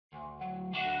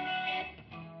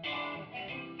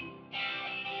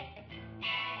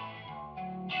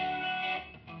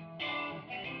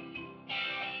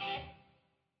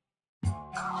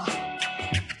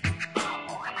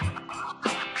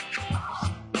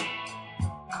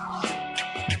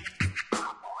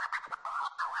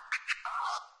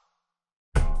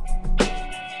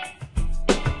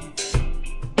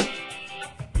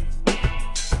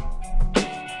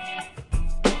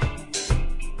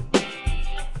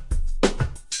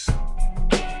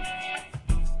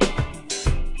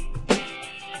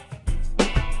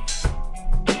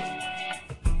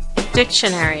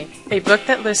Dictionary, a book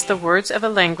that lists the words of a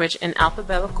language in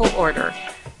alphabetical order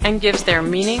and gives their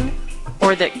meaning,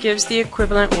 or that gives the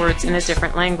equivalent words in a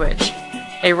different language.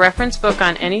 A reference book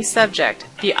on any subject,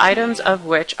 the items of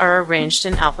which are arranged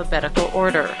in alphabetical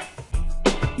order.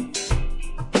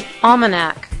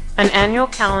 Almanac, an annual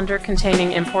calendar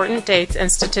containing important dates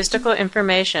and statistical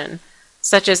information,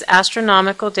 such as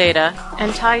astronomical data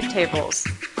and tide tables.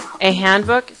 A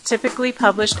handbook typically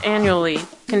published annually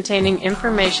containing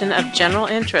information of general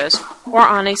interest or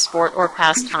on a sport or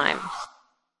pastime.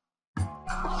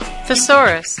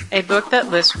 Thesaurus, a book that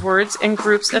lists words and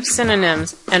groups of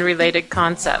synonyms and related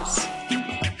concepts.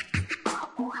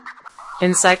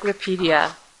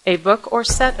 Encyclopedia, a book or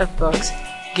set of books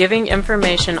giving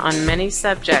information on many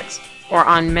subjects or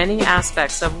on many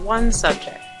aspects of one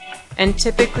subject, and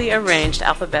typically arranged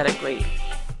alphabetically.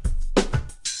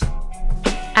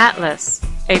 Atlas,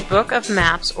 a book of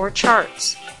maps or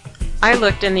charts. I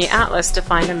looked in the atlas to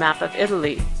find a map of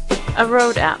Italy, a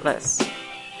road atlas.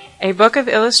 A book of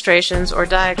illustrations or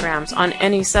diagrams on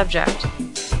any subject,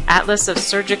 atlas of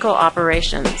surgical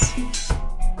operations.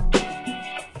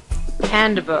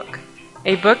 Handbook,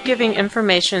 a book giving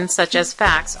information such as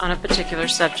facts on a particular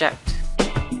subject.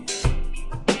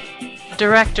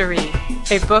 Directory,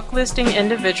 a book listing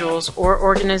individuals or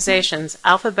organizations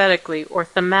alphabetically or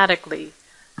thematically,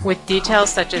 with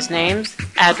details such as names,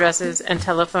 addresses, and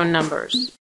telephone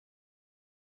numbers.